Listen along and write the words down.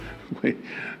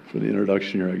for the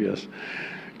introduction here, I guess.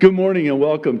 Good morning and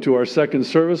welcome to our second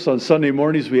service. On Sunday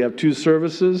mornings, we have two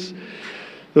services.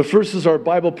 The first is our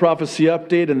Bible prophecy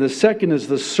update, and the second is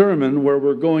the sermon where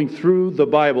we're going through the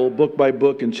Bible book by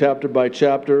book and chapter by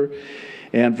chapter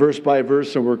and verse by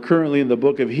verse. And we're currently in the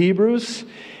book of Hebrews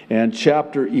and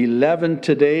chapter 11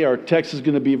 today. Our text is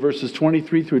going to be verses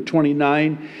 23 through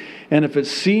 29. And if it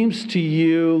seems to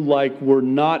you like we're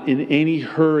not in any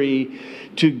hurry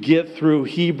to get through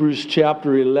Hebrews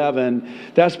chapter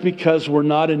 11, that's because we're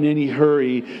not in any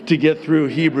hurry to get through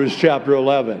Hebrews chapter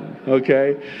 11,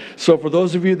 okay? So for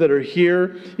those of you that are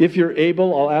here, if you're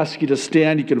able, I'll ask you to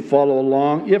stand. You can follow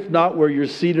along. If not, where you're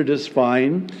seated is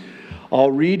fine.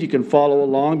 I'll read. You can follow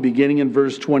along, beginning in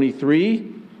verse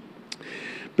 23.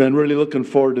 Been really looking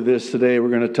forward to this today. We're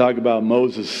going to talk about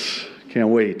Moses. Can't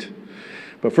wait.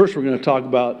 But first we're going to talk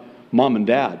about mom and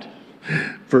dad.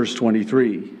 Verse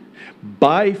 23.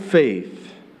 By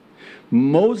faith,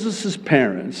 Moses'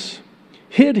 parents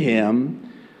hid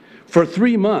him for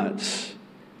 3 months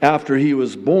after he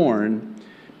was born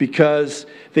because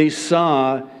they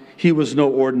saw he was no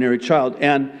ordinary child,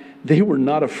 and they were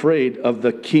not afraid of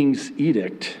the king's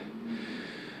edict.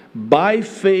 By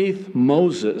faith,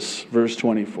 Moses, verse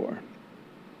 24,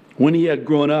 when he had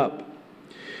grown up,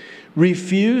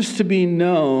 refused to be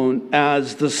known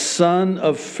as the son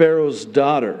of Pharaoh's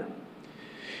daughter.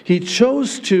 He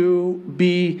chose to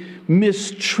be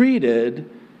mistreated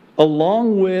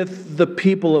along with the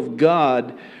people of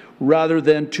God rather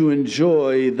than to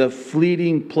enjoy the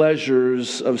fleeting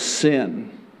pleasures of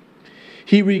sin.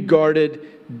 He regarded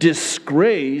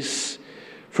disgrace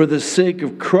for the sake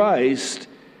of Christ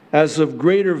as of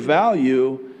greater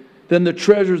value than the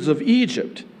treasures of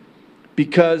Egypt,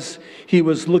 because he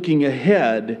was looking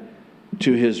ahead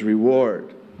to his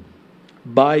reward.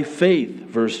 By faith,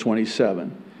 verse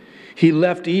 27, he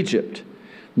left Egypt,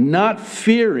 not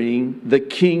fearing the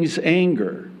king's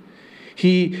anger.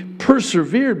 He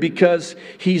persevered because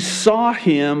he saw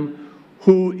him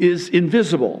who is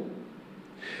invisible.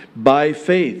 By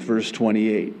faith, verse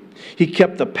 28, he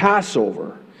kept the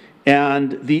Passover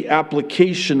and the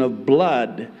application of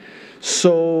blood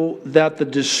so that the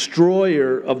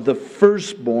destroyer of the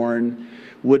firstborn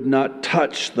would not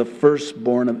touch the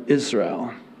firstborn of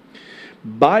Israel.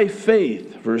 By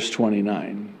faith, verse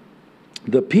 29,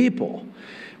 the people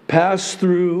passed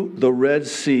through the Red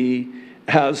Sea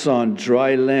as on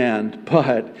dry land,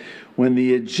 but when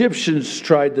the Egyptians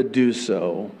tried to do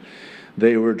so,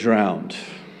 they were drowned.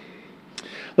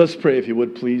 Let's pray, if you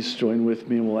would please join with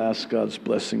me, and we'll ask God's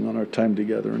blessing on our time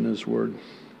together in His Word.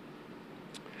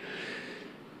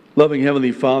 Loving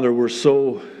Heavenly Father, we're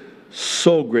so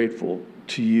grateful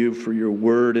to you for your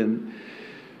word and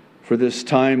for this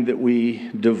time that we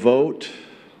devote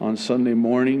on Sunday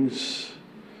mornings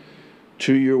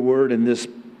to your word and this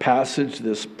passage,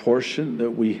 this portion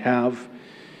that we have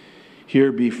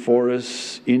here before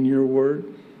us in your word.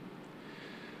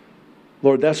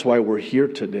 Lord, that's why we're here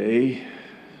today.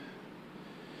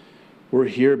 We're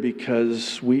here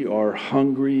because we are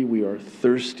hungry, we are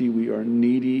thirsty, we are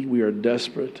needy, we are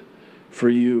desperate for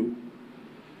you,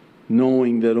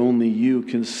 knowing that only you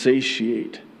can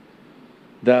satiate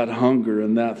that hunger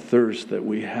and that thirst that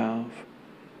we have.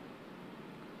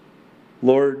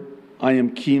 Lord, I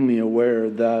am keenly aware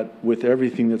that with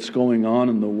everything that's going on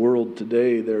in the world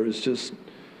today, there is just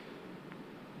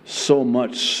so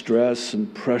much stress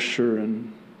and pressure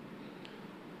and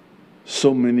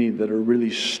so many that are really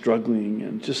struggling,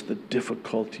 and just the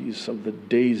difficulties of the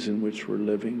days in which we're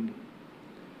living.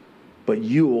 But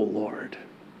you, O Lord,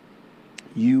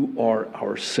 you are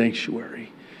our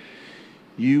sanctuary.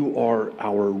 You are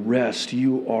our rest.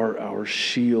 You are our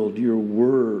shield. Your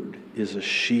word is a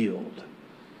shield.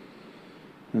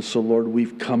 And so, Lord,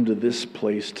 we've come to this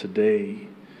place today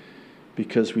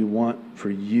because we want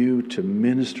for you to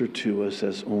minister to us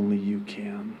as only you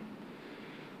can.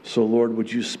 So, Lord,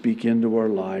 would you speak into our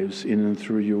lives in and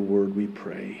through your word, we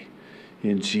pray.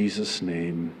 In Jesus'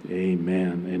 name,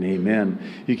 amen and amen.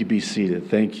 You can be seated.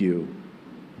 Thank you.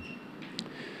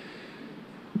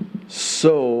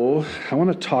 So, I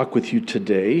want to talk with you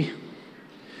today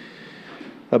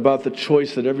about the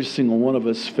choice that every single one of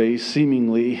us face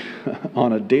seemingly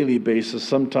on a daily basis,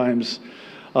 sometimes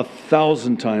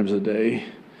 1,000 times a day,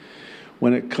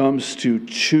 when it comes to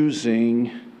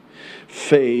choosing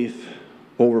faith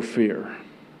over fear.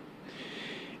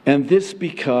 And this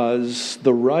because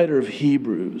the writer of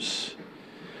Hebrews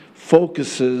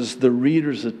focuses the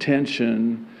reader's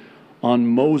attention on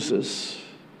Moses,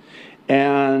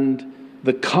 and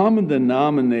the common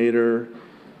denominator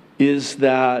is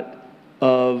that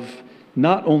of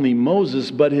not only Moses,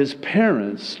 but his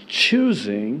parents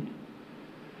choosing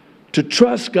to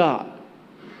trust God,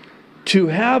 to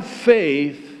have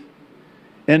faith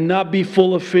and not be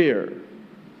full of fear.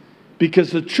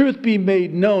 Because the truth be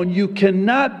made known, you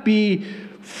cannot be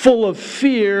full of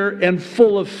fear and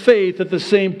full of faith at the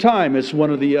same time. It's one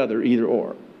or the other, either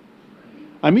or.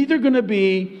 I'm either going to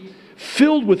be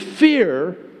filled with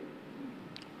fear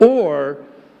or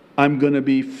I'm going to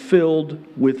be filled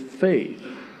with faith.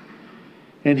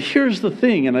 And here's the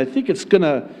thing, and I think it's going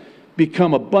to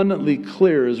become abundantly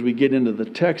clear as we get into the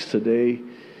text today.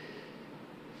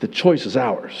 The choice is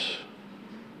ours.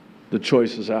 The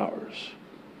choice is ours.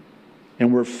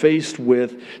 And we're faced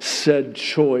with said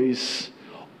choice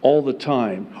all the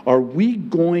time. Are we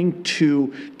going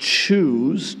to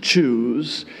choose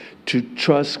to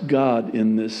trust God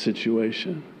in this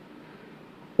situation?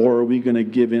 Or are we going to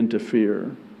give in to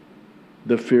fear?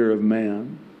 The fear of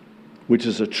man, which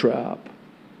is a trap.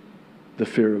 The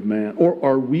fear of man. Or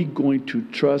are we going to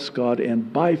trust God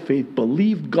and by faith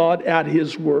believe God at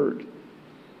His word?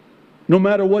 No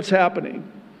matter what's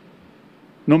happening.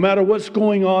 No matter what's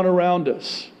going on around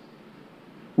us.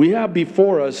 We have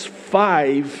before us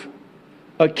 5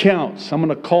 accounts. I'm going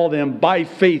to call them by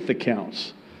faith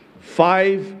accounts.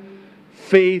 5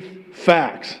 faith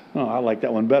facts. Oh, I like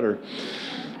that one better.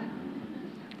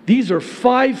 These are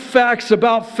 5 facts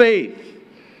about faith.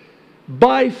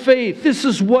 By faith. This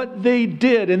is what they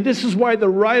did. And this is why the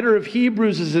writer of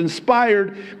Hebrews is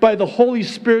inspired by the Holy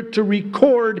Spirit to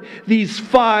record these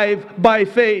 5 by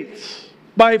faiths.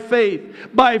 By faith.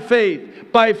 By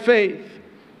faith. By faith.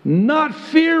 Not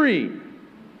fearing.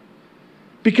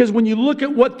 Because when you look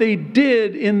at what they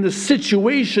did in the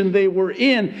situation they were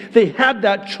in, they had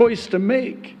that choice to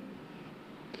make.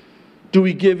 Do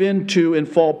we give in to and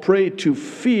fall prey to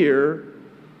fear,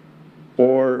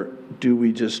 or do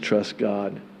we just trust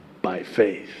God by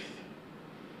faith?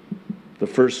 The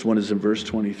first one is in verse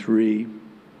 23,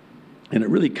 and it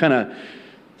really kind of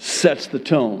sets the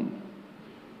tone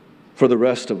for the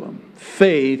rest of them.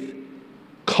 Faith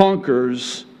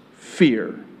conquers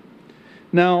fear.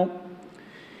 Now,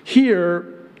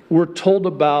 here we're told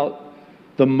about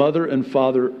the mother and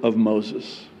father of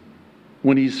Moses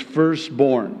when he's first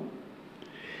born.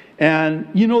 And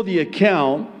you know the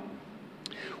account,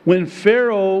 when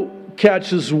Pharaoh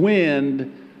catches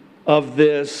wind of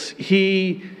this,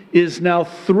 he is now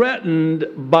threatened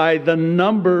by the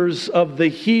numbers of the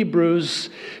Hebrews,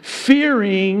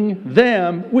 fearing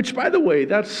them, which, by the way,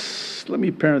 let me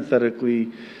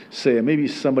parenthetically say, maybe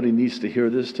somebody needs to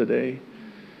hear this today.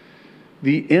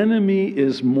 The enemy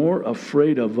is more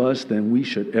afraid of us than we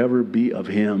should ever be of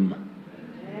him.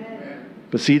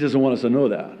 But see, he doesn't want us to know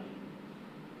that.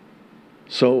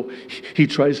 So he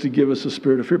tries to give us a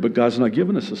spirit of fear, but God's not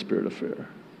giving us a spirit of fear.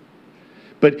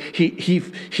 But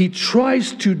he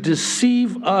tries to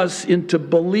deceive us into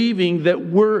believing that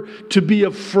we're to be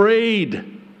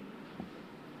afraid.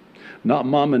 Not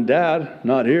mom and dad,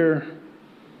 not here.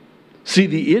 See,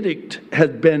 the edict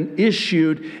had been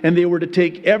issued, and they were to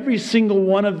take every single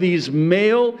one of these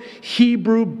male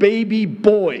Hebrew baby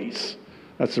boys.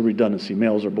 That's a redundancy,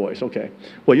 males or boys. Okay.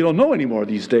 Well, you don't know anymore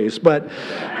these days, but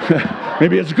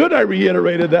maybe it's good I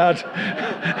reiterated that.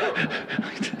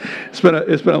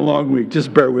 It's been a long week.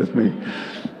 Just bear with me.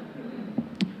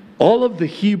 All of the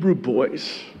Hebrew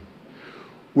boys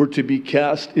were to be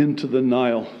cast into the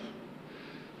Nile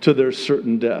to their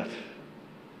certain death.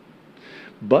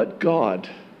 But God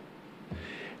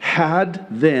had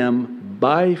them,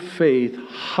 by faith,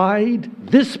 hide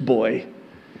this boy,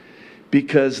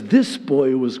 because this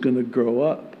boy was going to grow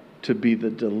up to be the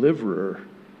deliverer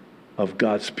of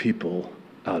God's people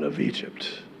out of Egypt.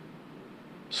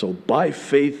 So by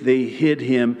faith they hid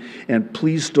him, and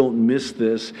please don't miss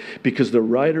this, because the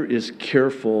writer is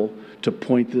careful to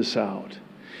point this out.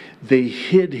 They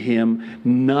hid him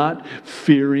not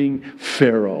fearing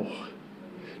Pharaoh,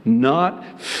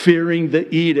 not fearing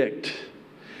the edict.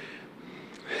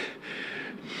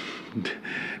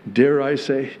 Dare I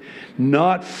say,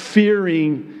 not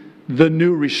fearing the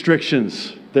new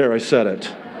restrictions. There, I said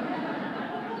it.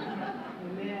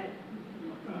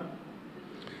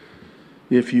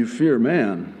 If you fear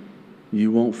man,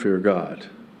 you won't fear God.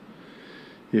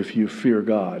 If you fear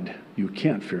God, you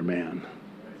can't fear man.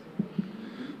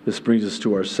 This brings us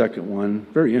to our second one.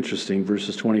 Very interesting,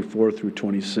 verses 24 through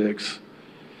 26.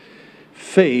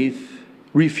 Faith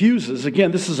refuses,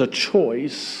 again, this is a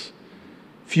choice,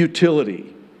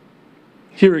 futility.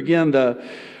 Here again, the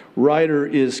writer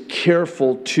is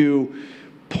careful to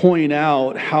point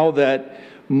out how that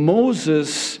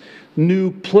Moses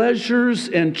knew pleasures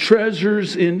and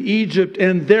treasures in Egypt,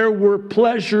 and there were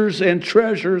pleasures and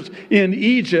treasures in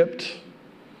Egypt.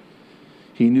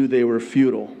 He knew they were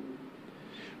futile.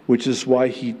 which is why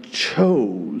he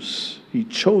chose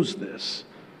this.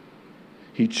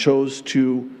 He chose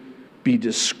to be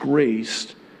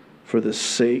disgraced for the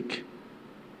sake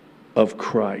of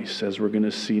Christ, as we're going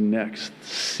to see next.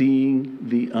 Seeing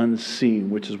the unseen,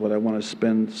 which is what I want to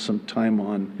spend some time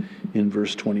on in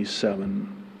verse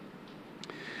 27.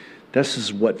 This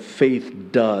is what faith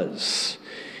does.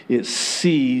 It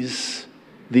sees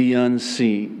the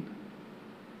unseen.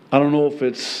 I don't know if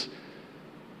it's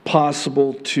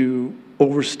possible to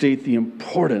overstate the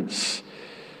importance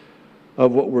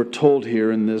of what we're told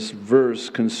here in this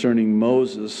verse concerning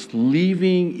Moses,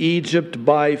 leaving Egypt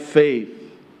by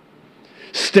faith,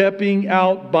 stepping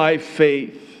out by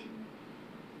faith.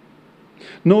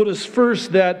 Notice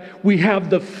first that we have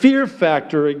the fear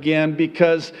factor again,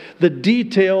 because the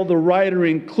detail the writer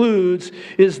includes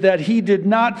is that he did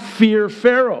not fear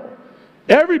Pharaoh.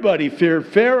 Everybody feared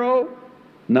Pharaoh,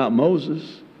 not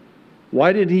Moses.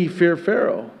 Why did he fear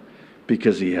Pharaoh?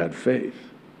 Because he had faith.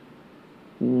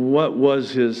 What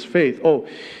was his faith? Oh,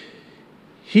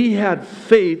 he had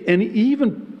faith, and he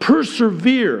even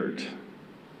persevered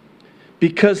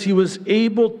because he was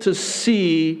able to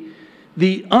see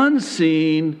the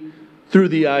unseen through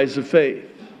the eyes of faith.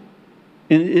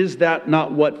 And is that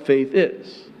not what faith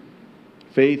is?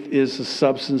 Faith is the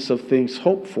substance of things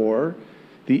hoped for,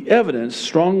 the evidence,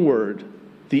 strong word,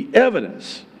 the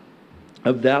evidence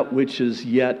of that which is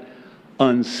yet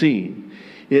unseen.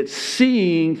 It's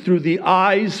seeing through the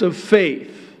eyes of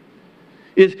faith.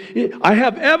 I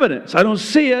have evidence. I don't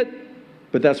see it,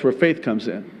 but that's where faith comes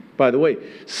in. By the way,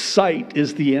 sight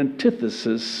is the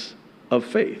antithesis of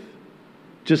faith,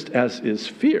 just as is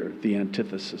fear the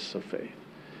antithesis of faith.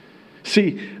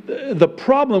 See, the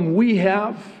problem we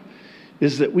have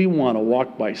is that we want to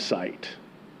walk by sight,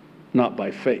 not by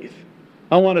faith.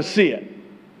 I want to see it,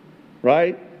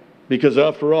 right? Because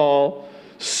after all,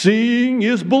 seeing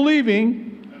is believing.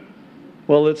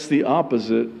 Well, it's the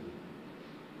opposite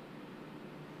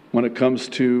when it comes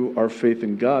to our faith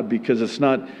in God, because it's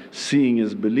not seeing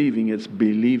is believing, it's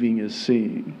believing is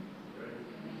seeing.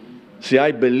 See,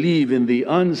 I believe in the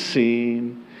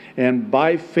unseen, and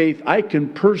by faith I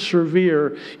can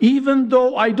persevere even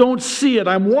though I don't see it.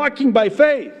 I'm walking by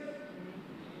faith.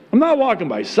 I'm not walking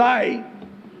by sight.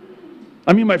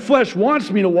 I mean, my flesh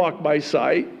wants me to walk by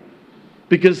sight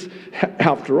because,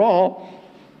 after all,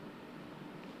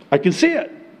 I can see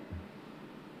it.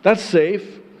 That's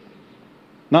safe.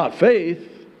 Not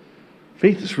faith.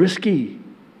 Faith is risky.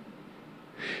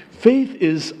 Faith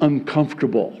is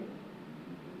uncomfortable.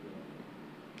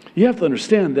 You have to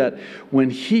understand that when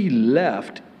he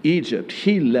left Egypt,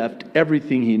 he left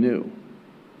everything he knew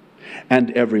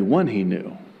and everyone he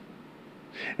knew.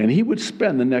 And he would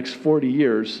spend the next 40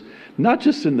 years, not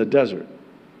just in the desert,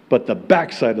 but the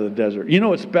backside of the desert. You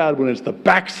know it's bad when it's the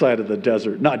backside of the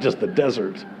desert, not just the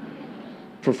desert.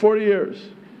 For 40 years.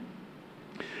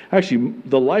 Actually,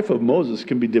 the life of Moses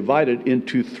can be divided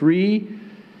into three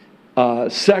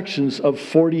sections of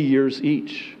 40 years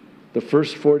each. The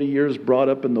first 40 years brought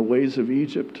up in the ways of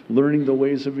Egypt, learning the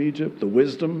ways of Egypt, the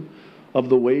wisdom of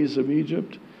the ways of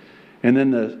Egypt. And then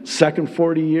the second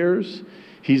 40 years,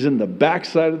 he's in the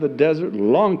backside of the desert,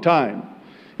 long time.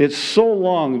 It's so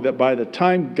long that by the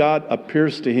time God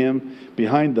appears to him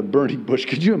behind the burning bush,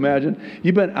 could you imagine?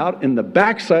 You've been out in the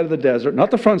backside of the desert, not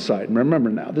the front side.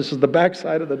 Remember now, this is the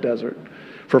backside of the desert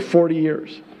for 40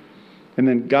 years. And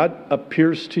then God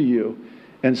appears to you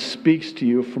and speaks to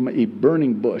you from a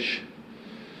burning bush.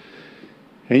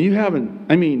 And you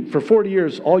haven't, for 40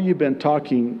 years, all you've been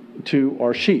talking to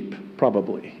are sheep,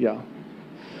 probably, yeah.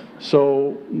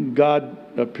 So God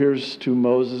appears to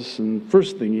Moses, and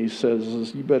first thing he says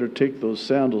is, you better take those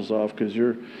sandals off because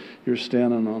you're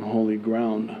standing on holy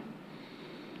ground.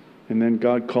 And then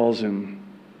God calls him,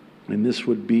 and this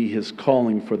would be his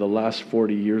calling for the last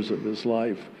 40 years of his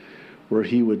life, where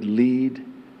he would lead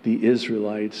the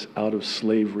Israelites out of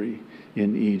slavery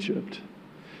in Egypt.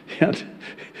 And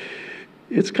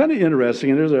it's kind of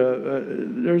interesting,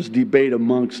 and there's debate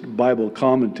amongst Bible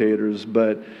commentators,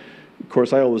 but of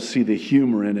course I always see the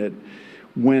humor in it.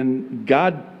 When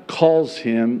God calls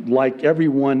him, like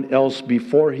everyone else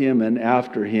before him and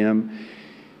after him,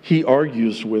 he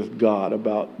argues with God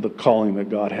about the calling that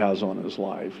God has on his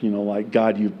life. You know, like,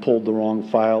 God, you've pulled the wrong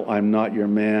file. I'm not your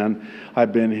man.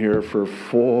 I've been here for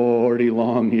 40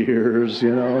 long years,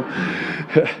 you know.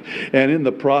 And in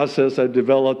the process, I've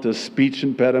developed a speech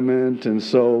impediment. And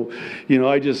so,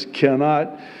 I just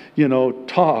cannot,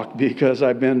 talk because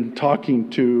I've been talking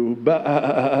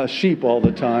to sheep all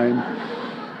the time.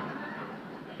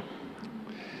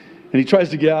 And he tries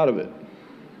to get out of it.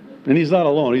 And he's not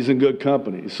alone. He's in good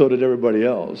company. So did everybody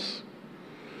else.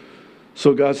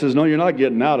 So God says, no, you're not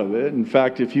getting out of it. In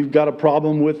fact, if you've got a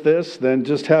problem with this, then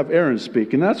just have Aaron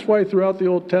speak. And that's why throughout the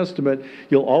Old Testament,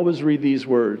 you'll always read these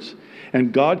words.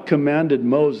 And God commanded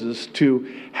Moses to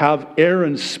have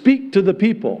Aaron speak to the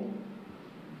people.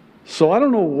 So I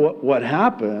don't know what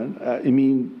happened. I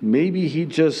mean, maybe he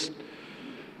just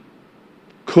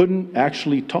couldn't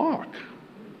actually talk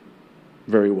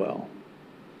very well.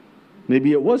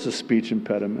 Maybe it was a speech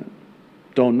impediment.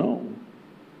 Don't know.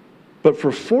 But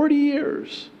for 40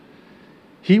 years,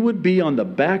 he would be on the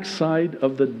backside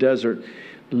of the desert,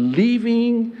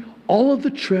 leaving all of the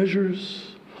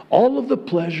treasures, all of the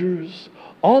pleasures,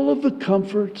 all of the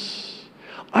comforts.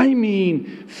 I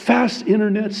mean, fast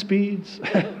internet speeds.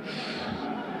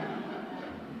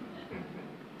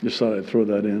 Just thought I'd throw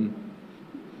that in.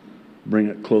 Bring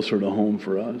it closer to home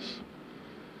for us.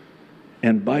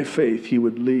 And by faith, he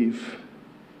would leave.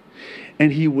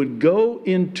 And he would go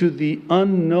into the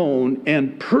unknown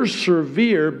and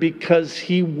persevere because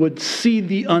he would see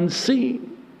the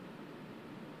unseen.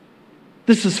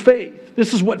 This is faith.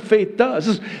 This is what faith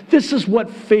does. This is what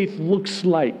faith looks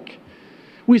like.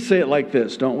 We say it like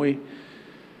this, don't we?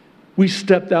 We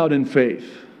stepped out in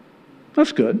faith.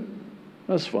 That's good.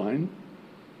 That's fine.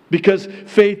 Because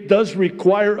faith does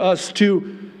require us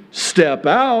to step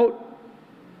out.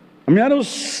 I mean, I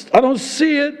don't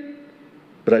see it,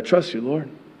 but I trust you, Lord.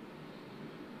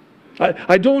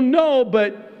 I don't know,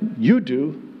 but you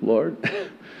do, Lord.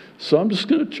 So I'm just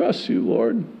going to trust you,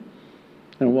 Lord,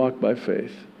 and walk by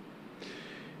faith.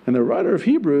 And the writer of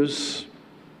Hebrews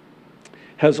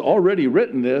has already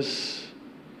written this,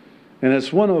 and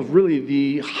it's one of really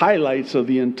the highlights of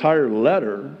the entire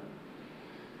letter.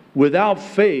 Without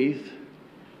faith,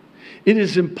 it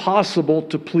is impossible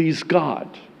to please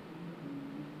God.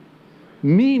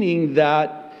 Meaning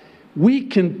that we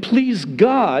can please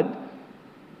God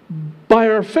by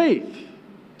our faith.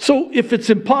 So if it's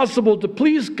impossible to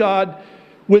please God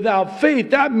without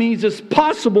faith, that means it's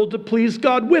possible to please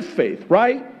God with faith,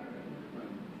 right?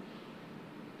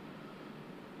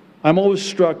 I'm always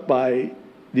struck by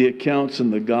the accounts in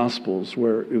the Gospels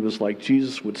where it was like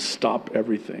Jesus would stop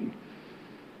everything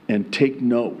and take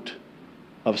note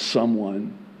of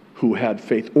someone who had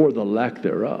faith or the lack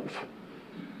thereof.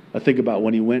 I think about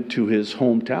when he went to his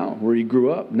hometown where he grew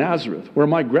up, Nazareth, where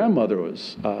my grandmother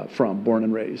was from, born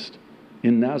and raised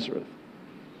in Nazareth.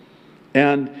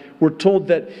 And we're told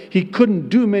that he couldn't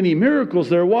do many miracles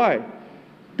there. Why?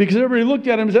 Because everybody looked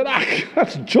at him and said,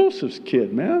 that's Joseph's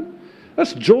kid, man.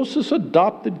 That's Joseph's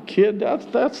adopted kid.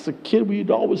 That's the kid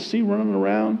we'd always see running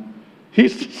around.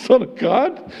 He's the Son of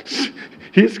God.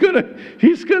 He's gonna,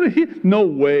 no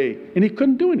way. And he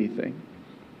couldn't do anything.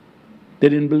 They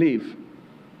didn't believe.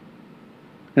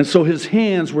 And so his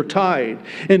hands were tied.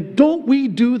 And don't we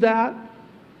do that?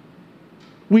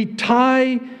 We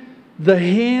tie the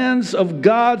hands of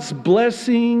God's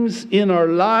blessings in our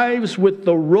lives with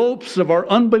the ropes of our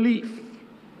unbelief.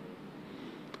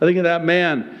 I think of that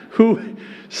man who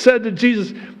said to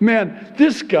Jesus, man,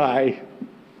 this guy,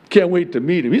 can't wait to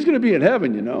meet him. He's going to be in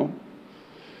heaven, you know.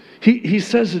 He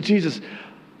says to Jesus,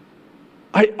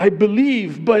 I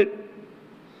believe, but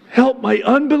help my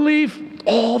unbelief.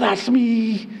 Oh, that's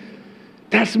me.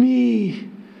 That's me.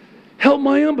 Help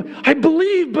my unbelief. I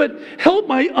believe, but help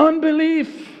my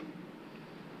unbelief.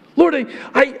 Lord,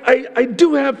 I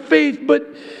do have faith,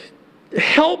 but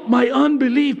help my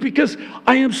unbelief because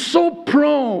I am so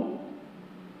prone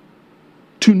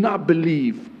to not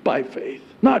believe by faith,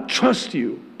 not trust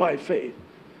you by faith,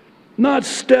 not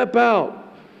step out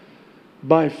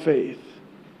by faith,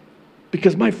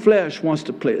 because my flesh wants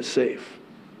to play it safe.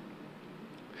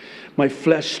 My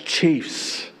flesh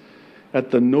chafes at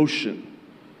the notion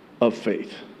of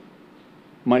faith.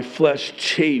 My flesh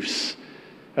chafes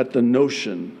at the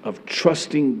notion of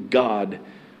trusting God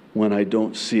when I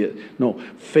don't see it. No,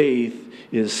 faith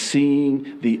is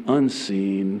seeing the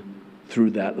unseen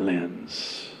through that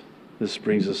lens. This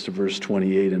brings us to verse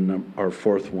 28 and our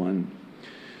fourth one,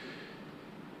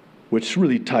 which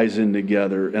really ties in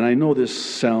together. And I know this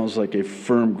sounds like a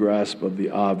firm grasp of the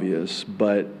obvious,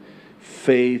 but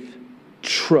faith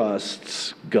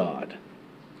trusts God.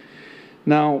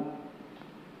 Now,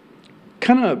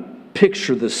 kind of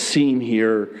picture the scene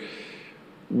here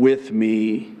with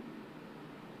me,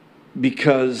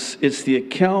 because it's the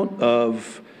account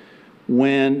of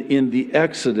when in the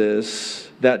Exodus,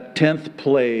 that 10th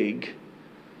plague,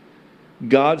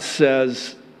 God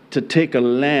says to take a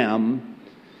lamb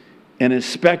and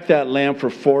inspect that lamb for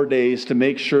 4 days to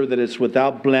make sure that it's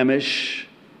without blemish.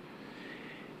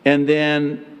 And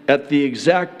then at the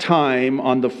exact time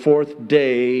on the 4th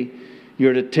day,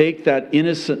 you're to take that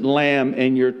innocent lamb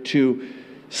and you're to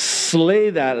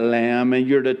slay that lamb, and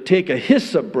you're to take a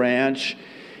hyssop branch,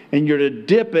 and you're to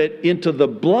dip it into the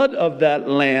blood of that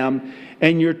lamb,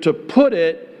 and you're to put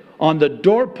it on the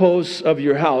doorposts of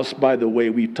your house. By the way,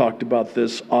 we've talked about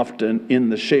this often, in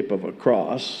the shape of a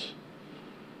cross.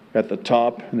 At the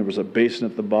top, and there was a basin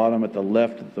at the bottom, at the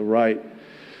left, at the right.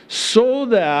 So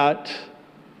that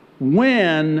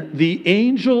when the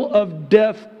angel of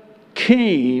death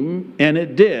came, and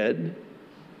it did,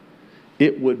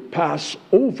 it would pass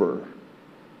over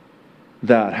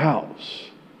that house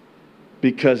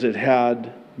because it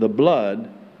had the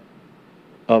blood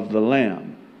of the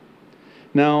Lamb.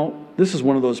 Now, this is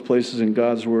one of those places in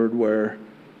God's Word where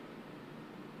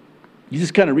you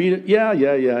just kind of read it,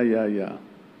 yeah.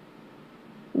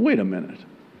 Wait a minute.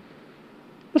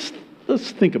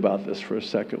 Let's think about this for a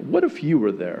second. What if you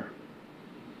were there?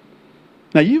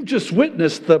 Now, you've just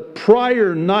witnessed the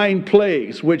prior 9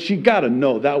 plagues, which you got to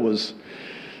know that was,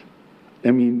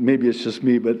 maybe it's just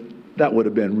me, but that would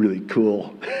have been really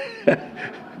cool.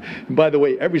 And by the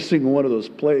way, every single one of those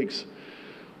plagues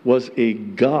was a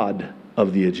god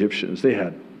of the Egyptians. They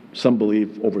had, some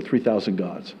believe, over 3,000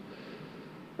 gods.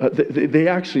 They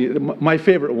actually, my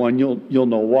favorite one, you'll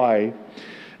know why,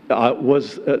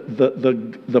 was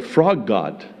the frog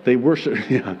god. They worship,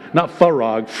 not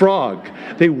Farag, frog.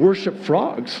 They worship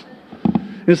frogs.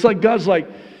 It's like God's like,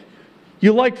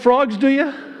 you like frogs, do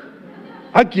you?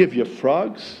 I'll give you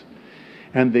frogs.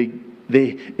 And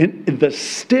the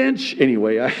stench,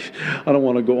 anyway, I don't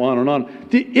want to go on and on.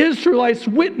 The Israelites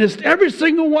witnessed every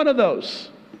single one of those.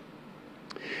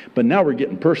 But now we're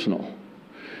getting personal.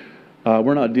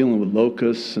 We're not dealing with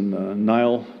locusts and the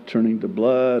Nile turning to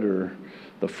blood or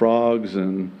the frogs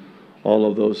and all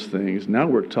of those things. Now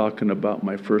we're talking about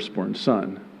my firstborn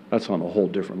son. That's on a whole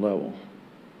different level.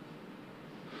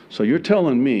 So you're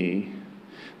telling me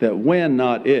that when,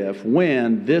 not if,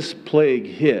 when this plague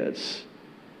hits,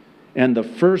 and the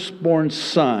firstborn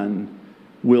son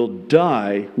will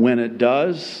die when it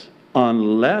does,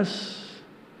 unless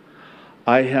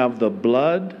I have the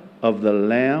blood of the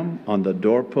Lamb on the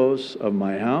doorposts of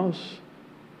my house?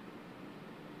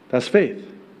 That's faith.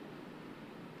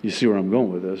 You see where I'm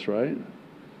going with this, right?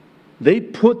 They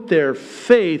put their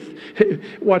faith,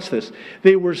 watch this,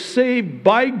 they were saved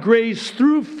by grace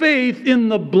through faith in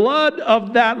the blood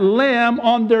of that Lamb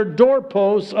on their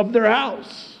doorposts of their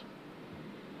house.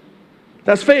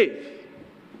 That's faith.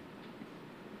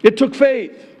 It took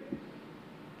faith.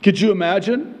 Could you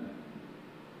imagine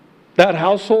that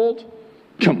household?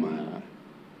 Come on.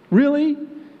 Really?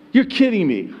 You're kidding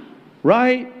me,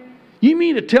 right? You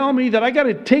mean to tell me that I got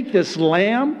to take this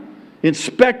lamb,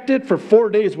 inspect it for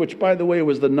 4 days, which, by the way,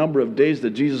 was the number of days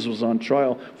that Jesus was on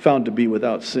trial, found to be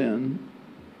without sin,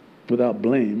 without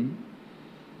blame.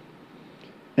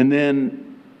 And then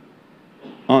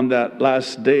on that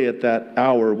last day at that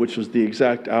hour, which was the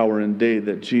exact hour and day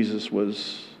that Jesus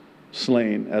was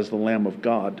slain as the Lamb of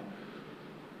God,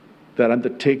 that I'm to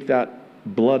take that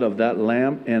blood of that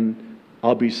lamb and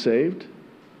I'll be saved?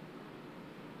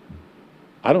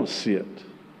 I don't see it.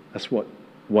 That's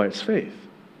why it's faith.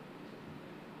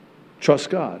 Trust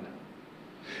God.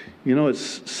 You know,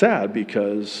 it's sad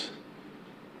because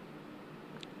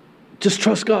just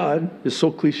trust God is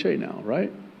so cliche now,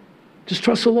 right? Just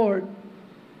trust the Lord.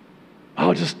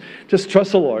 Oh, just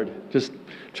trust the Lord. Just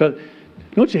trust.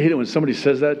 Don't you hate it when somebody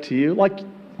says that to you? Like,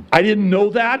 I didn't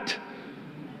know that.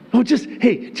 Oh,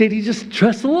 hey, JD, just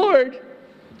trust the Lord.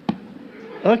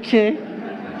 Okay.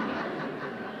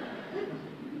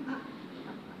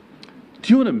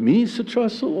 Do you know what it means to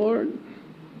trust the Lord?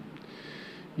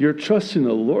 You're trusting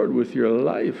the Lord with your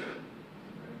life.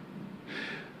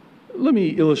 Let me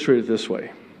illustrate it this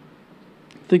way.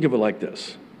 Think of it like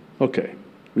this. Okay,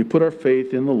 we put our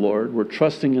faith in the Lord. We're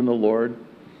trusting in the Lord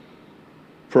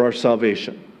for our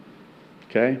salvation.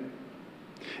 Okay?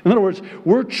 In other words,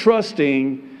 we're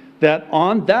trusting that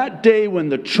on that day when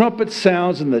the trumpet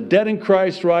sounds and the dead in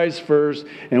Christ rise first,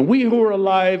 and we who are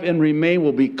alive and remain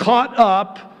will be caught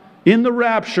up in the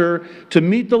rapture to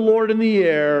meet the Lord in the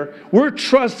air. We're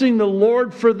trusting the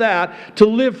Lord for that, to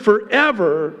live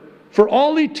forever, for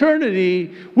all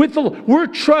eternity with the Lord. We're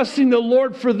trusting the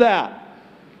Lord for that.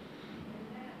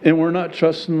 And we're not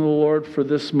trusting the Lord for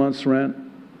this month's rent.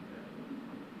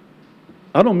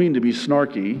 I don't mean to be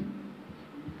snarky,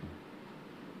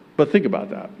 but think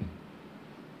about that.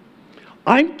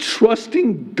 I'm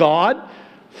trusting God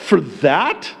for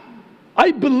that?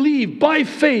 I believe by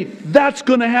faith that's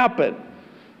going to happen.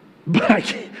 But I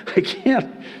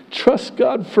can't trust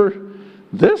God for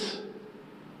this.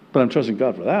 But I'm trusting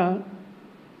God for that.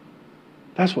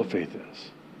 That's what faith is.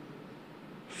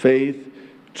 Faith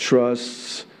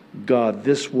trusts God,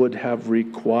 this would have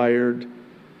required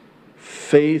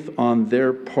faith on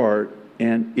their part,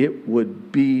 and it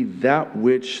would be that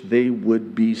which they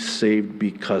would be saved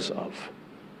because of.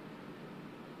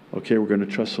 Okay, we're going to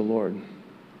trust the Lord.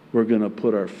 We're going to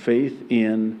put our faith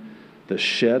in the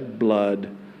shed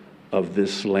blood of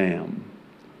this Lamb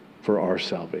for our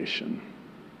salvation.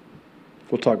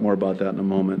 We'll talk more about that in a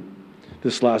moment.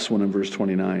 This last one in verse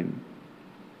 29.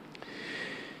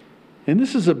 And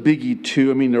this is a biggie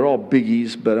too. I mean, they're all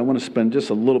biggies, but I want to spend just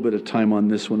a little bit of time on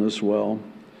this one as well.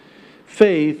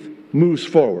 Faith moves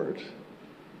forward.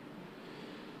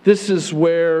 This is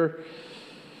where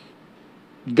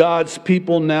God's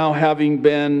people, now having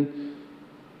been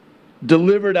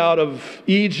delivered out of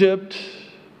Egypt,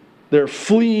 they're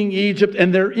fleeing Egypt,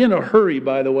 and they're in a hurry,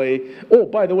 by the way. Oh,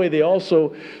 by the way, they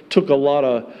also took a lot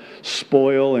of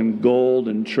spoil and gold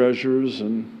and treasures.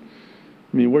 And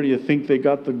I mean, where do you think they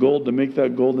got the gold to make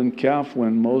that golden calf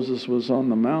when Moses was on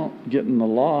the mount getting the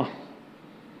law?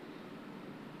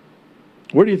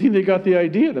 Where do you think they got the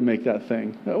idea to make that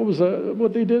thing? That was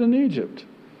what they did in Egypt.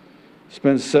 It's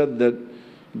been said that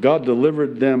God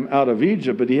delivered them out of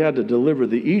Egypt, but he had to deliver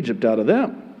the Egypt out of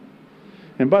them.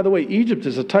 And by the way, Egypt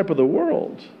is a type of the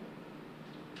world.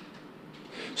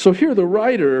 So here the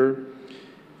writer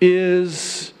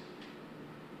is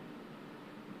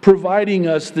providing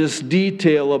us this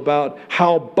detail about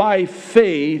how by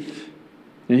faith,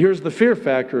 and here's the fear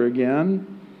factor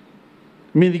again.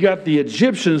 I mean, you got the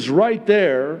Egyptians right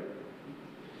there,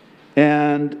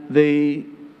 and they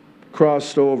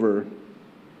crossed over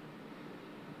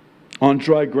on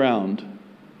dry ground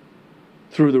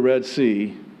through the Red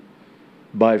Sea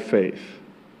by faith.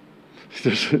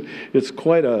 It's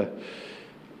quite a...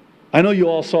 I know you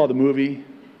all saw the movie,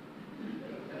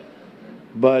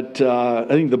 but I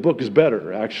think the book is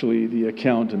better, actually, the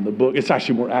account in the book. It's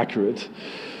actually more accurate.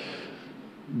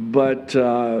 But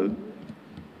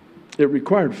it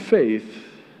required faith,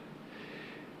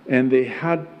 and they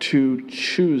had to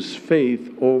choose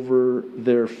faith over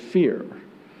their fear.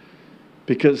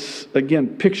 Because,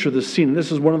 again, picture the scene.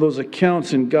 This is one of those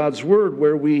accounts in God's Word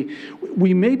where we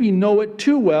maybe know it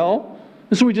too well,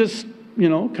 and so we just,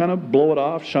 kind of blow it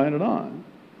off, shine it on.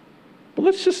 But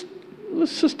let's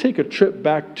just take a trip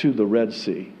back to the Red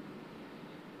Sea.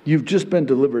 You've just been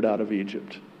delivered out of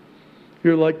Egypt.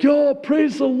 You're like, oh,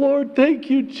 praise the Lord. Thank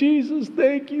you, Jesus.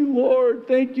 Thank you, Lord.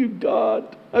 Thank you,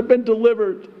 God. I've been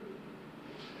delivered.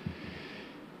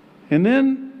 And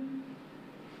then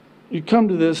you come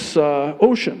to this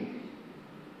ocean.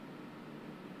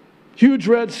 Huge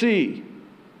Red Sea.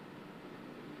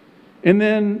 And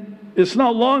then it's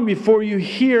not long before you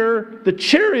hear the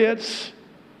chariots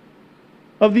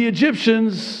of the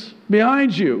Egyptians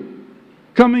behind you,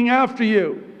 coming after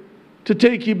you to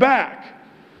take you back.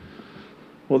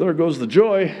 Well, there goes the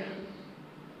joy.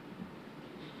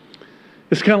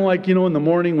 It's kind of like, in the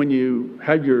morning when you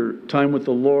have your time with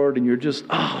the Lord and you're just,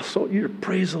 so you're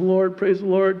praise the Lord, praise the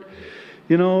Lord.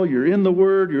 You're in the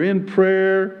Word, you're in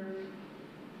prayer,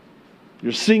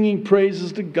 you're singing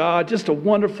praises to God, just a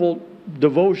wonderful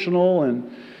devotional, and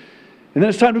then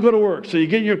it's time to go to work. So you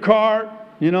get in your car,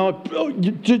 you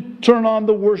turn on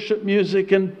the worship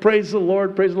music and praise the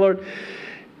Lord,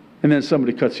 and then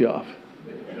somebody cuts you off.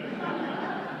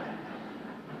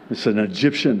 It's an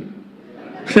Egyptian.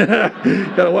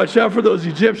 Got to watch out for those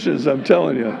Egyptians, I'm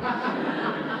telling you.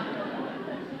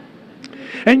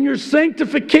 And your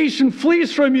sanctification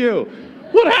flees from you.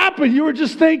 What happened? You were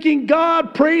just thanking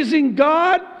God, praising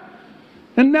God,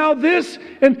 and now this.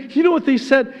 And you know what they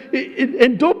said?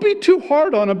 And don't be too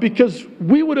hard on them, because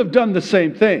we would have done the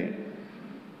same thing.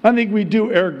 I think we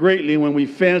do err greatly when we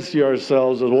fancy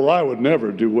ourselves as, well, I would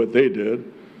never do what they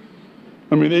did.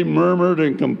 I mean, they murmured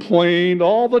and complained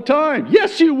all the time.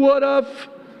 Yes, you would have.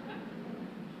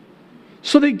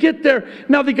 So they get there.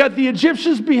 Now they got the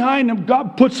Egyptians behind them.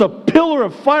 God puts a pillar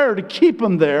of fire to keep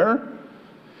them there.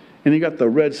 And you got the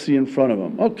Red Sea in front of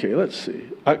them. Okay, let's see.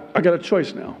 I got a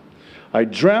choice now. I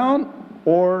drown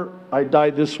or I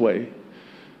die this way.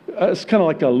 It's kind of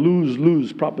like a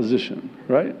lose-lose proposition,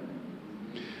 right?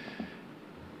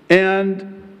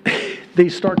 And they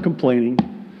start complaining.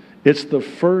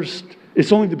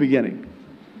 It's only the beginning.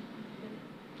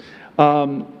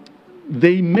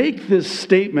 They make this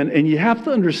statement, and you have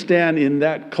to understand in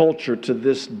that culture to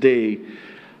this day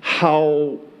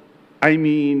how,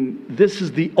 this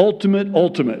is the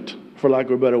ultimate, for lack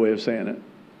of a better way of saying it.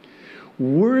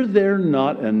 Were there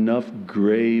not enough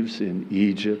graves in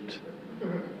Egypt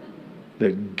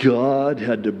that God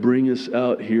had to bring us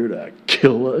out here to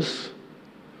kill us?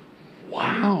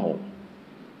 Wow.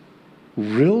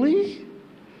 Really?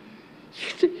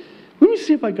 Let me see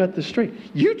see if I got this straight.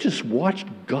 You just watched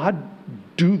God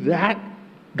do that,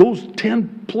 those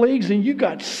 10 plagues, and you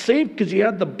got saved because you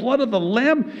had the blood of the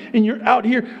Lamb, and you're out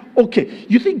here. Okay,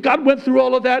 you think God went through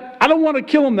all of that? I don't want to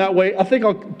kill him that way. I think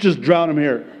I'll just drown him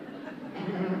here.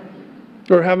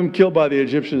 Or have him killed by the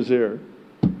Egyptians here.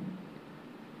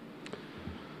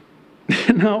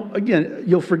 Now, again,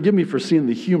 you'll forgive me for seeing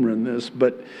the humor in this,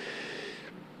 but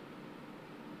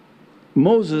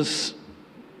Moses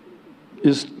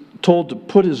is told to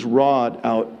put his rod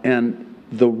out, and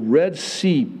the Red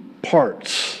Sea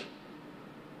parts.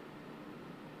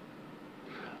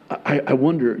 I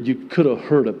wonder, you could have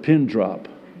heard a pin drop.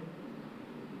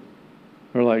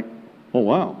 Or like, oh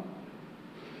wow.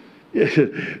 This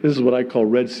is what I call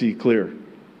Red Sea clear.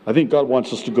 I think God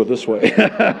wants us to go this way.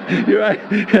 You're right.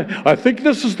 I think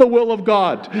this is the will of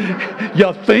God.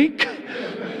 You think?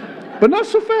 But not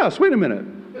so fast. Wait a minute.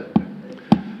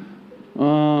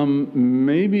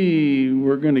 Maybe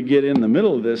we're going to get in the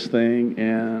middle of this thing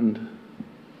and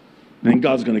then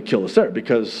God's going to kill us there,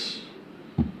 because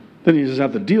then he doesn't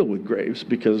have to deal with graves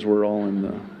because we're all in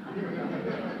the...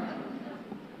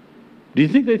 Do you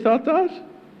think they thought that?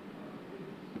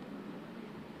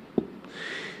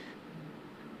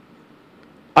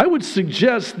 I would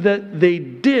suggest that they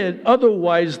did,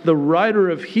 otherwise the writer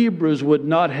of Hebrews would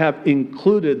not have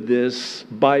included this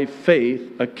by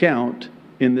faith account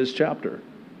in this chapter.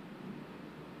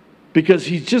 Because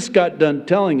he's just got done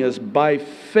telling us by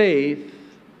faith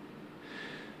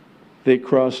they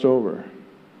crossed over.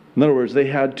 In other words, they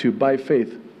had to, by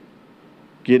faith,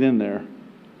 get in there.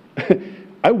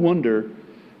 I wonder,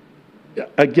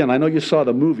 again, I know you saw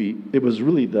the movie. It was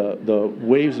really the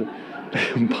waves.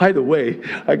 By the way,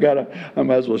 I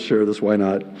might as well share this. Why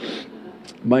not?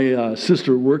 My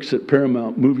sister works at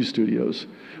Paramount Movie Studios,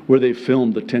 where they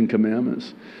filmed the Ten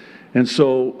Commandments. And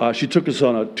so she took us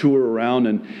on a tour around,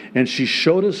 and she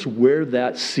showed us where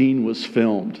that scene was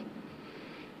filmed.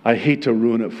 I hate to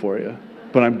ruin it for you,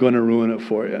 but I'm going to ruin it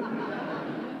for you.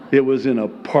 It was in a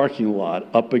parking lot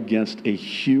up against a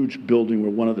huge building where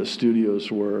one of the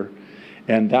studios were,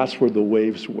 and that's where the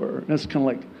waves were. And it's kind of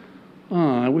like,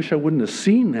 oh, I wish I wouldn't have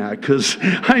seen that, because,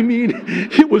 I mean,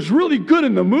 it was really good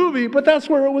in the movie, but that's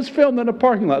where it was filmed, in a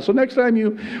parking lot. So next time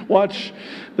you watch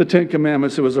the Ten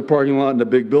Commandments, it was a parking lot in a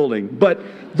big building. But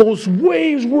those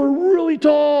waves were really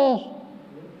tall,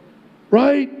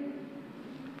 right?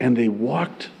 And they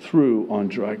walked through on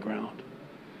dry ground.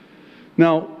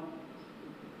 Now,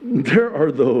 there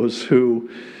are those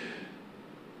who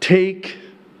take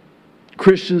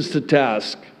Christians to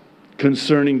task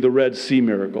concerning the Red Sea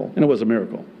miracle. And it was a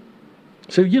miracle.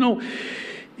 So,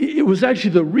 it was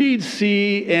actually the Reed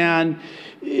Sea, and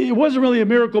it wasn't really a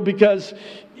miracle because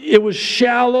it was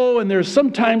shallow, and there's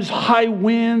sometimes high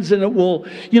winds, and it will,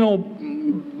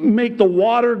 make the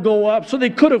water go up. So they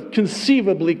could have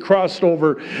conceivably crossed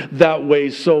over that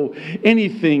way. So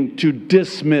anything to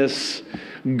dismiss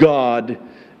God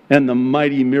and the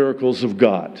mighty miracles of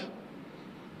God.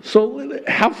 So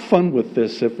have fun with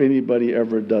this if anybody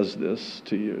ever does this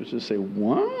to you. Just say,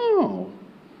 wow,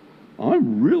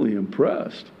 I'm really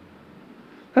impressed.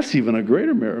 That's even a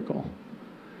greater miracle.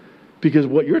 Because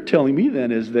what you're telling me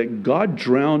then is that God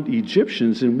drowned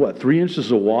Egyptians in what, 3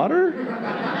 inches of water?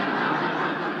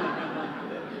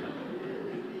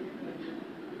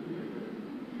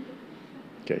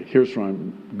 Okay, here's where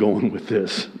I'm going with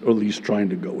this, or at least trying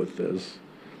to go with this.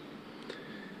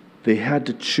 They had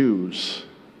to choose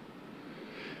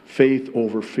faith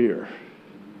over fear,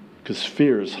 because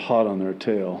fear is hot on their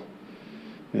tail.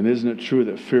 And isn't it true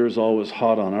that fear is always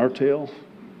hot on our tail?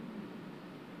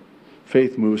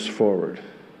 Faith moves forward.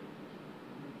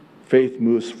 Faith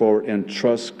moves forward and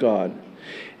trusts God.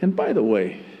 And by the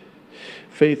way,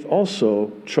 faith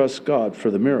also trusts God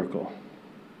for the miracle.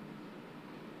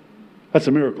 That's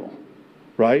a miracle,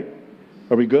 right?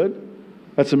 Are we good?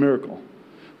 That's a miracle.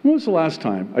 When was the last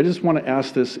time? I just want to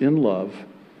ask this in love,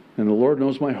 and the Lord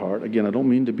knows my heart. Again, I don't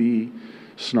mean to be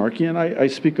snarky, and I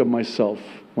speak of myself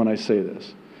when I say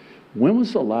this. When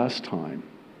was the last time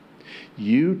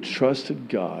you trusted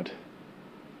God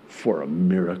for a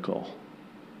miracle?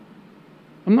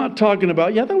 I'm not talking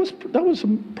about, that was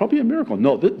probably a miracle.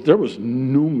 No, there was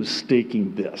no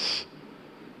mistaking this.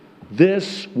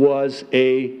 This was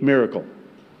a miracle.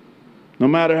 No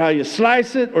matter how you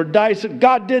slice it or dice it,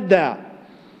 God did that.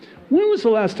 When was the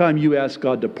last time you asked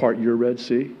God to part your Red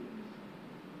Sea?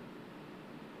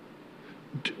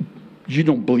 You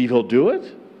don't believe He'll do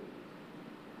it?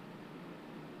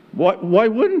 Why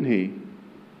wouldn't He?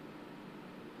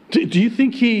 Do you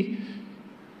think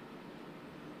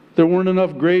there weren't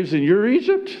enough graves in your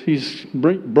Egypt? He's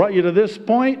brought you to this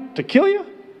point to kill you?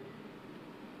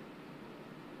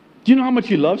 Do you know how much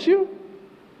he loves you?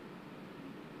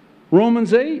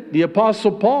 Romans 8, the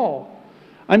Apostle Paul.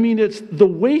 I mean, it's the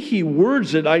way he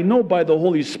words it, I know by the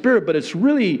Holy Spirit, but it's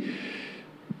really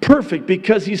perfect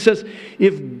because he says,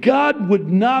 if God would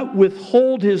not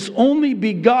withhold his only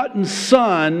begotten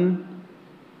Son,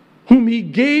 whom he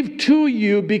gave to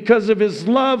you because of his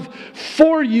love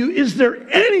for you, is there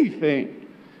anything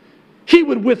he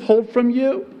would withhold from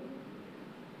you?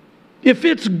 If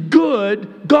it's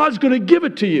good, God's going to give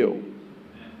it to you.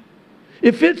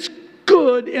 If it's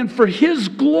good and for his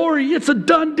glory, it's a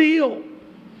done deal.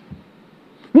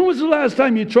 When was the last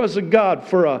time you trusted God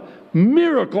for a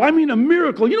miracle? I mean a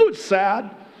miracle. You know what's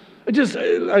sad?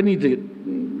 I need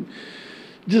to,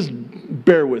 just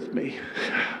bear with me.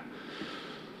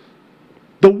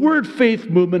 The word faith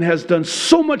movement has done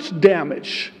so much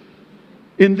damage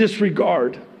in this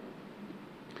regard.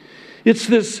 It's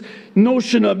this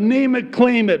notion of name it,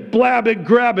 claim it, blab it,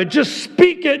 grab it, just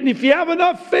speak it, and if you have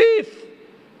enough faith.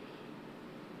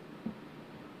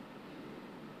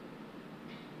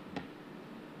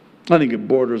 I think it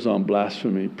borders on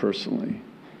blasphemy personally.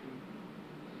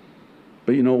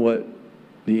 But you know what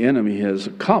the enemy has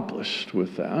accomplished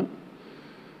with that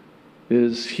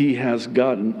is he has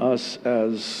gotten us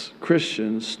as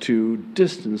Christians to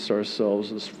distance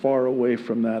ourselves as far away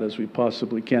from that as we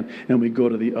possibly can, and we go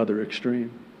to the other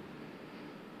extreme.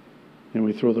 And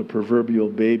we throw the proverbial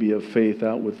baby of faith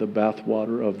out with the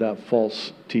bathwater of that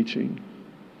false teaching.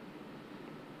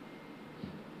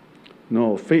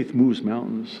 No, faith moves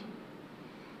mountains.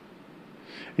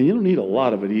 And you don't need a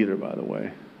lot of it either, by the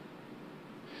way.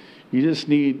 You just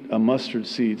need a mustard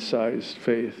seed-sized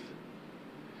faith.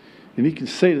 And you can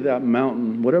say to that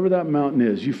mountain, whatever that mountain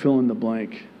is, you fill in the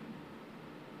blank.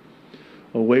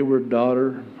 A wayward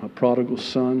daughter, a prodigal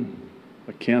son,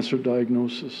 a cancer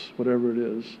diagnosis, whatever it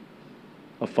is,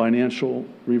 a financial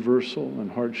reversal and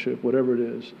hardship, whatever it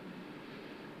is.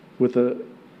 With a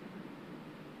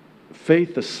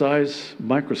faith the size,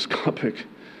 microscopic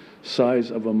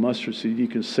size of a mustard seed, you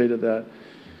can say to that,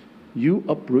 you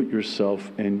uproot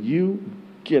yourself and you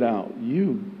get out.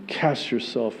 You cast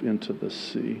yourself into the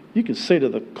sea. You can say to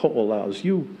the ko'olaus,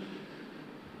 you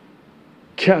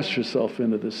cast yourself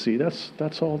into the sea.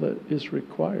 That's all that is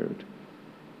required.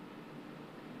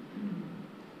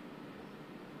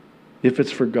 If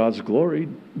it's for God's glory,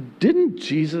 didn't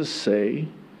Jesus say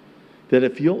that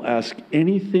if you'll ask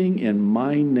anything in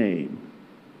my name,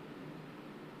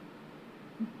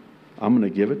 I'm going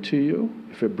to give it to you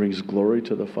if it brings glory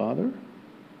to the Father?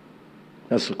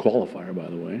 That's the qualifier, by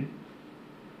the way.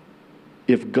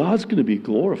 If God's going to be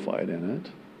glorified in it,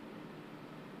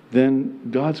 then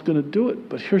God's going to do it.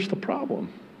 But here's the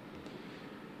problem.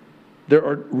 There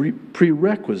are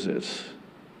prerequisites,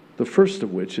 the first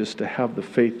of which is to have the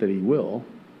faith that he will,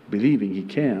 believing he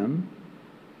can.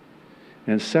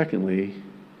 And secondly,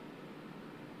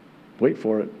 wait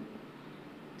for it,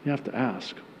 you have to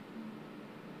ask.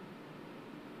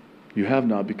 You have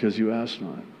not because you ask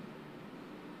not.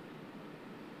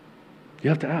 You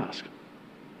have to ask.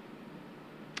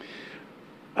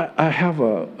 I have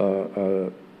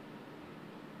a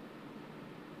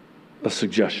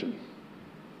suggestion.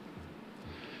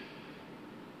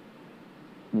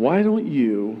 Why don't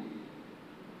you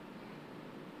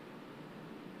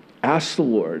ask the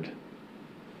Lord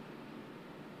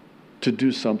to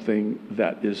do something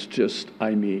that is just,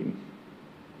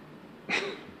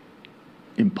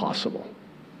 impossible.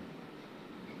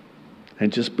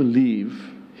 And just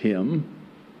believe him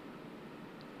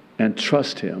and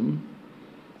trust him,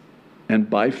 and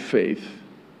by faith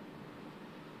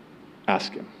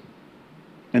ask him.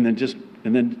 And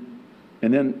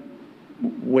then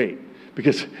wait,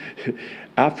 because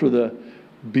after the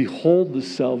behold the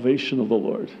salvation of the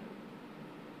Lord,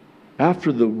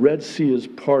 after the Red Sea is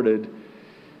parted,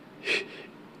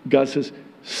 God says,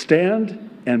 stand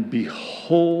and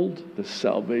behold the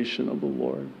salvation of the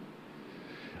Lord.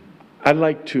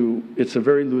 It's a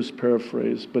very loose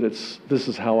paraphrase, but this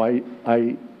is how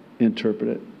I interpret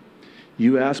it.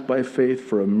 You ask by faith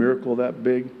for a miracle that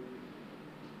big?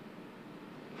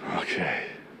 Okay.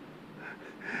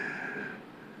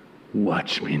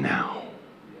 Watch me now.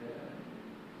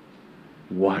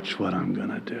 Watch what I'm going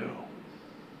to do.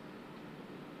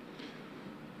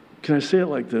 Can I say it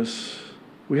like this?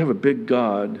 We have a big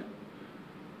God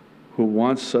who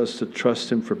wants us to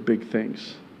trust him for big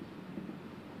things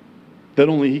that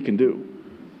only he can do.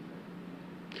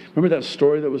 Remember that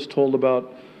story that was told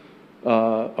about,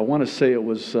 I want to say it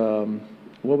was,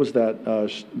 what was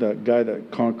that guy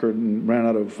that conquered and ran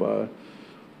out of,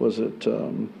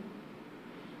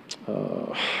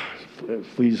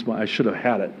 fleas, I should have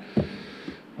had it.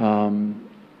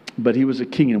 But he was a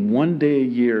king, and one day a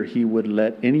year he would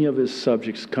let any of his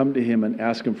subjects come to him and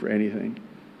ask him for anything.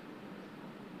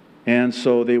 And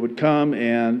so they would come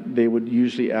and they would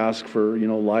usually ask for,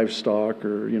 livestock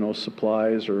or,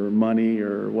 supplies or money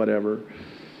or whatever.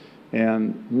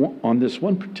 And on this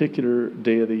one particular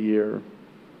day of the year,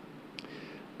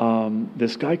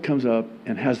 this guy comes up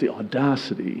and has the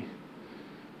audacity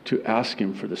to ask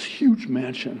him for this huge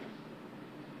mansion.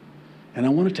 And I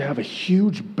wanted to have a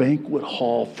huge banquet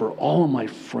hall for all of my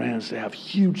friends to have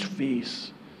huge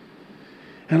feasts.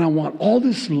 And I want all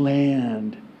this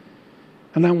land.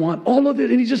 And I want all of it.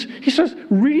 And he starts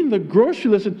reading the grocery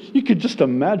list. And you could just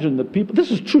imagine the people.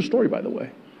 This is a true story, by the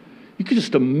way. You could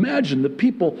just imagine the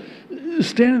people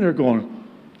standing there going,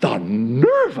 the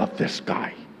nerve of this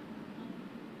guy.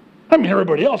 I mean,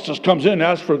 everybody else just comes in and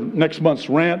asks for next month's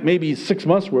rent, maybe 6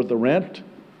 months worth of rent,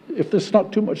 if there's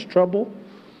not too much trouble.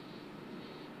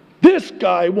 This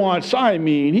guy wants,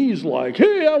 he's like,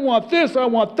 hey, I want this, I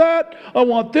want that, I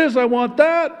want this, I want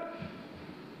that.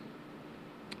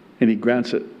 And he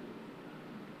grants it.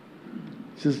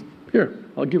 He says, here,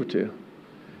 I'll give it to you.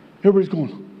 Everybody's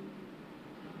going,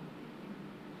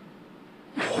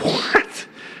 what?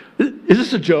 Is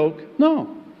this a joke?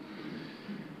 No.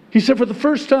 He said, for the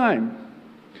first time,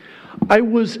 I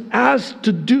was asked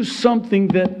to do something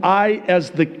that I, as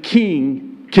the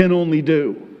king, can only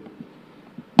do.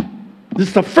 This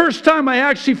is the first time I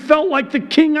actually felt like the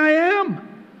king I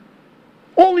am.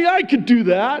 Only I could do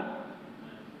that.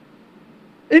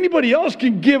 Anybody else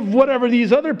can give whatever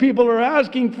these other people are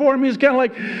asking for me. It's kind of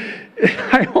like,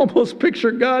 I almost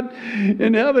picture God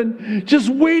in heaven just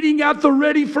waiting at the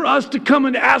ready for us to come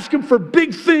and ask him for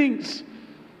big things.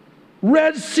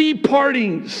 Red Sea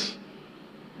partings.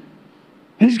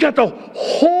 And he's got the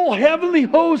whole heavenly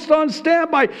host on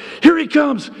standby. Here he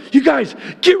comes. You guys,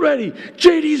 get ready.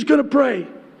 JD's going to pray.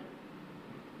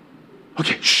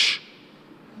 Okay, shh.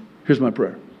 Here's my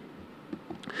prayer.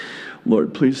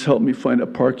 Lord, please help me find a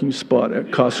parking spot at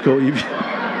Costco.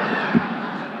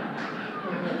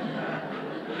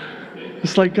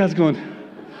 It's like God's going,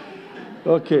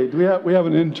 okay, we have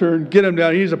an intern. Get him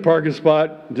down. He needs a parking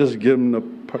spot. Just give him the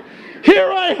park.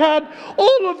 Here I had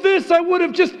all of this I would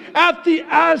have just at the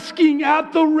asking,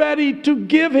 at the ready to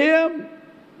give him.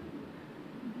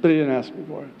 But he didn't ask me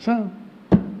for it. So,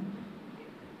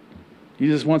 he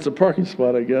just wants a parking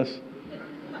spot, I guess.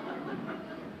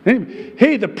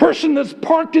 Hey, the person that's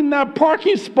parked in that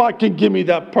parking spot can give me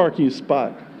that parking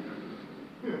spot.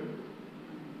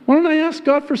 Why don't I ask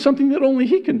God for something that only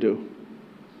he can do?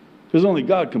 Because only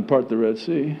God can part the Red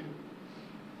Sea.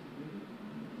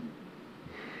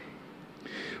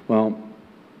 Well,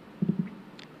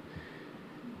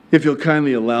 if you'll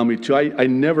kindly allow me to, I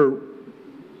never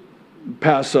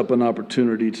pass up an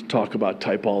opportunity to talk about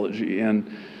typology,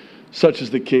 and such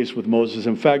is the case with Moses.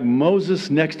 In fact,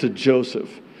 Moses next to Joseph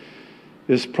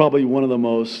is probably one of the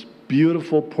most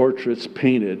beautiful portraits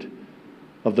painted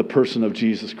of the person of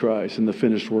Jesus Christ and the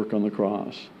finished work on the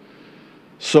cross.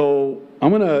 So I'm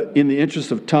going to, in the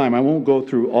interest of time, I won't go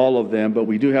through all of them, but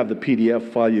we do have the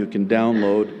PDF file you can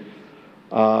download.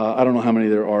 I don't know how many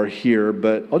there are here,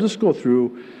 but I'll just go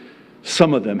through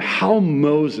some of them. How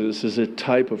Moses is a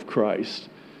type of Christ.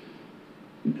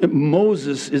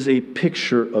 Moses is a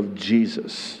picture of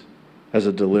Jesus as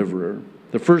a deliverer.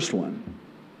 The first one.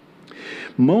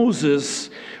 Moses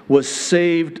was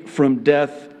saved from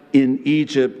death in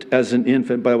Egypt as an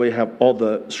infant. By the way, I have all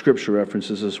the scripture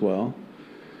references as well.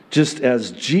 Just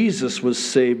as Jesus was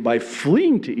saved by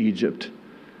fleeing to Egypt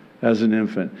as an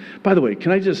infant. By the way,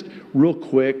 can I just real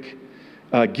quick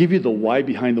give you the why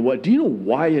behind the what? Do you know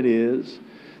why it is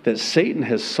that Satan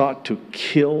has sought to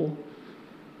kill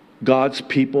God's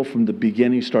people from the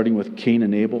beginning, starting with Cain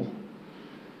and Abel?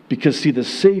 Because, see, the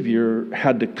Savior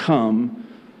had to come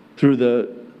through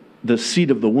the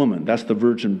seed of the woman. That's the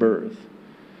virgin birth.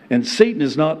 And Satan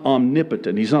is not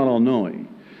omnipotent. He's not all-knowing.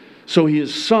 So he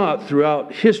has sought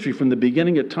throughout history from the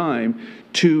beginning of time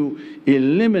to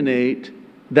eliminate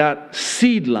that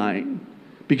seed line.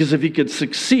 Because if he could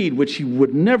succeed, which he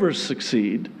would never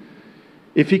succeed,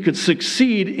 if he could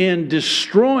succeed in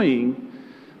destroying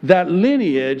that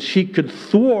lineage, he could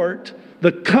thwart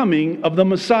the coming of the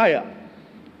Messiah.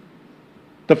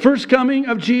 The first coming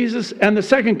of Jesus and the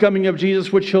second coming of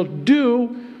Jesus, which he'll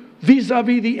do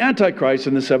vis-a-vis the Antichrist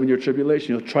in the 7-year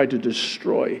tribulation. He'll try to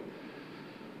destroy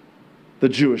the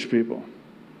Jewish people.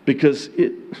 Because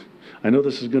I know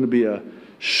this is going to be a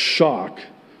shock,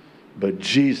 but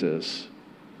Jesus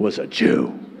was a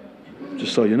Jew.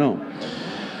 Just so you know.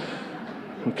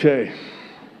 Okay.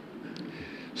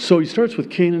 So he starts with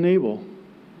Cain and Abel.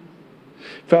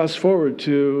 Fast forward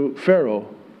to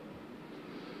Pharaoh.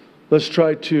 let's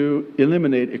try to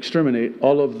exterminate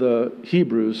all of the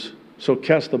Hebrews, so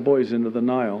cast the boys into the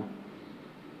Nile.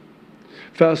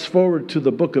 Fast forward to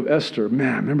the book of Esther.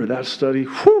 Man, remember that study?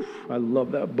 Whew, I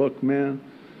love that book, man.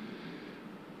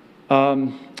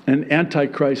 An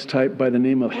antichrist type by the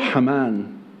name of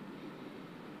Haman,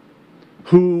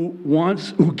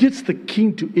 who gets the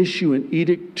king to issue an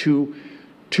edict to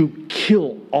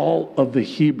kill all of the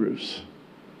Hebrews.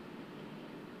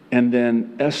 And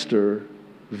then Esther,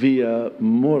 via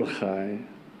Mordechai,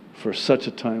 for such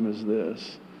a time as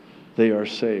this, they are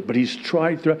saved. But he's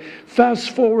tried through.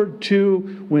 Fast forward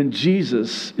to when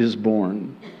Jesus is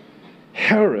born.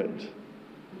 Herod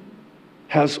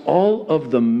has all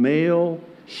of the male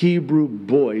Hebrew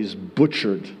boys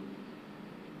butchered.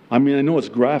 I mean, I know it's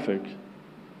graphic,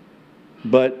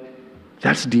 but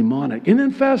that's demonic. And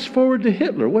then fast forward to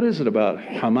Hitler. What is it about?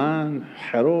 Haman,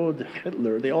 Herod,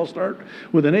 Hitler. They all start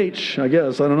with an H, I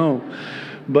guess. I don't know.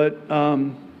 But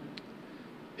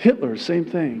Hitler, same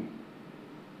thing.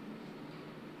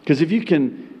 Because if you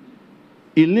can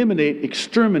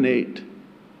exterminate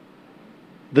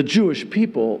the Jewish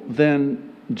people,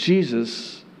 then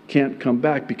Jesus can't come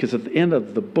back, because at the end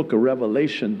of the book of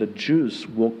Revelation, the Jews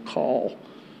will call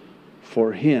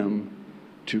for him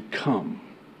to come.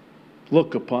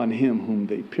 Look upon him whom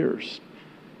they pierced.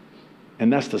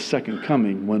 And that's the second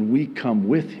coming, when we come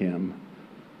with him,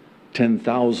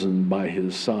 10,000 by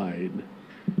his side.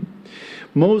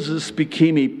 Moses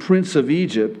became a prince of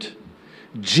Egypt.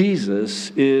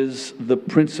 Jesus is the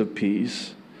Prince of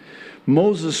Peace.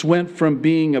 Moses went from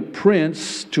being a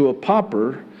prince to a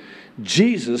pauper.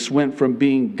 Jesus went from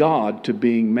being God to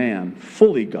being man,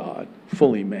 fully God,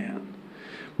 fully man.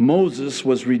 Moses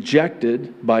was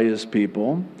rejected by his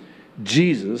people.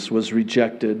 Jesus was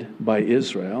rejected by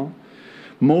Israel.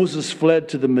 Moses fled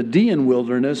to the Median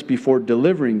wilderness before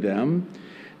delivering them.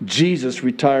 Jesus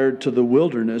retired to the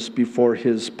wilderness before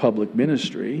his public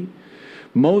ministry.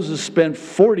 Moses spent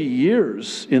 40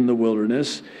 years in the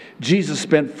wilderness. Jesus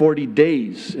spent 40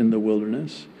 days in the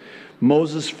wilderness.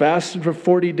 Moses fasted for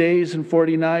 40 days and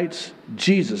 40 nights.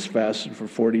 Jesus fasted for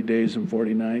 40 days and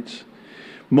 40 nights.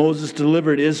 Moses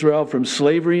delivered Israel from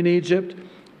slavery in Egypt.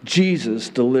 Jesus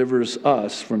delivers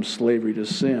us from slavery to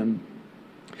sin.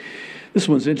 This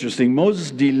one's interesting.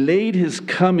 Moses delayed his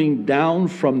coming down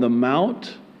from the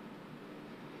mount.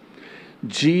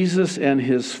 Jesus and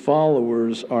his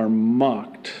followers are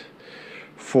mocked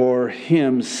for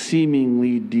him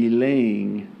seemingly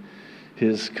delaying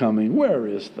his coming. Where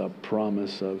is the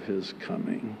promise of his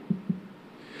coming?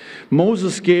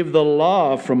 Moses gave the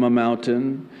law from a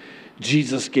mountain.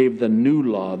 Jesus gave the new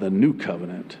law, the new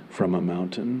covenant, from a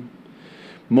mountain.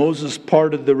 Moses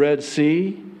parted the Red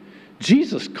Sea.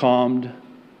 Jesus calmed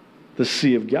the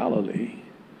Sea of Galilee.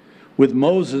 With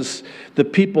Moses, the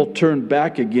people turned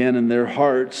back again in their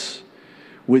hearts.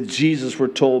 With Jesus, we're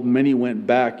told, many went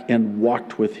back and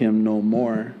walked with him no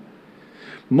more.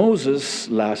 Moses,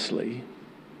 lastly,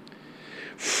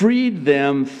 freed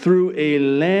them through a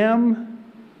lamb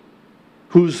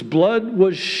whose blood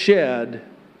was shed,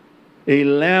 a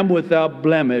lamb without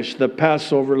blemish, the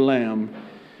Passover lamb,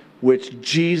 which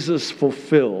Jesus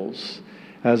fulfills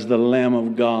as the Lamb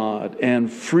of God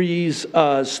and frees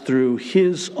us through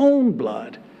his own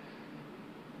blood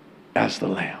as the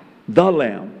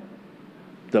Lamb,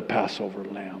 the Passover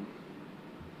Lamb.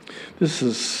 This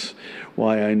is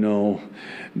why I know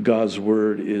God's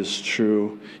word is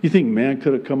true. You think man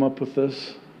could have come up with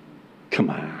this? Come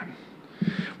on.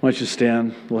 Why don't you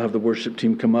stand? We'll have the worship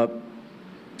team come up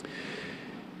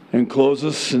and close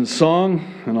us in song,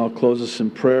 and I'll close us in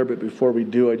prayer. But before we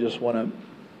do, I just want to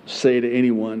say to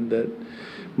anyone that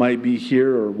might be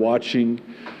here or watching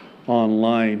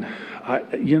online,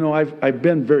 I've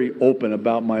been very open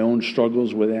about my own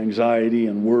struggles with anxiety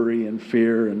and worry and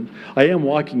fear, and I am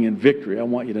walking in victory. I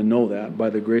want you to know that by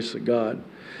the grace of God.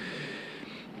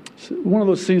 It's one of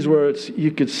those things where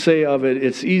you could say of it,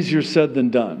 it's easier said than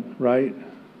done, right?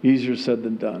 Easier said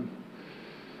than done.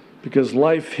 Because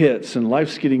life hits, and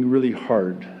life's getting really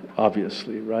hard,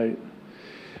 obviously, right?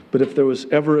 But if there was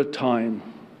ever a time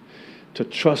to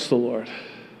trust the Lord,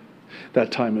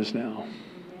 that time is now.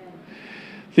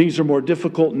 Things are more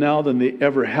difficult now than they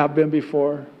ever have been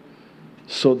before.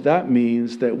 So that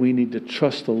means that we need to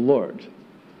trust the Lord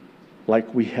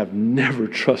like we have never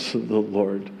trusted the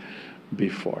Lord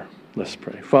before. Let's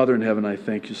pray. Father in heaven, I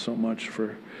thank you so much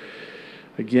for,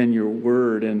 again, your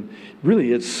word. And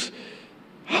really, it's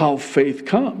how faith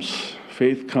comes.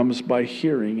 Faith comes by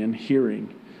hearing, and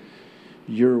hearing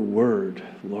your word,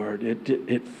 Lord.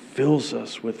 It fills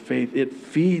us with faith. It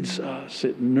feeds us.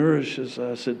 It nourishes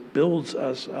us. It builds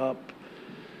us up.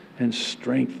 and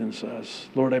strengthens us.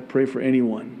 Lord, I pray for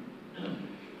anyone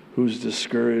who's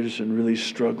discouraged and really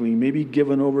struggling, maybe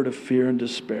given over to fear and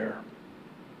despair.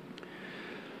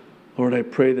 Lord, I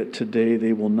pray that today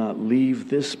they will not leave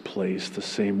this place the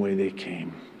same way they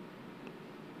came.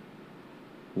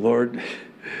 Lord,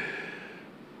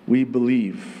 we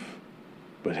believe,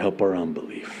 but help our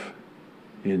unbelief.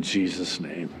 In Jesus'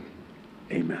 name,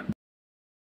 amen.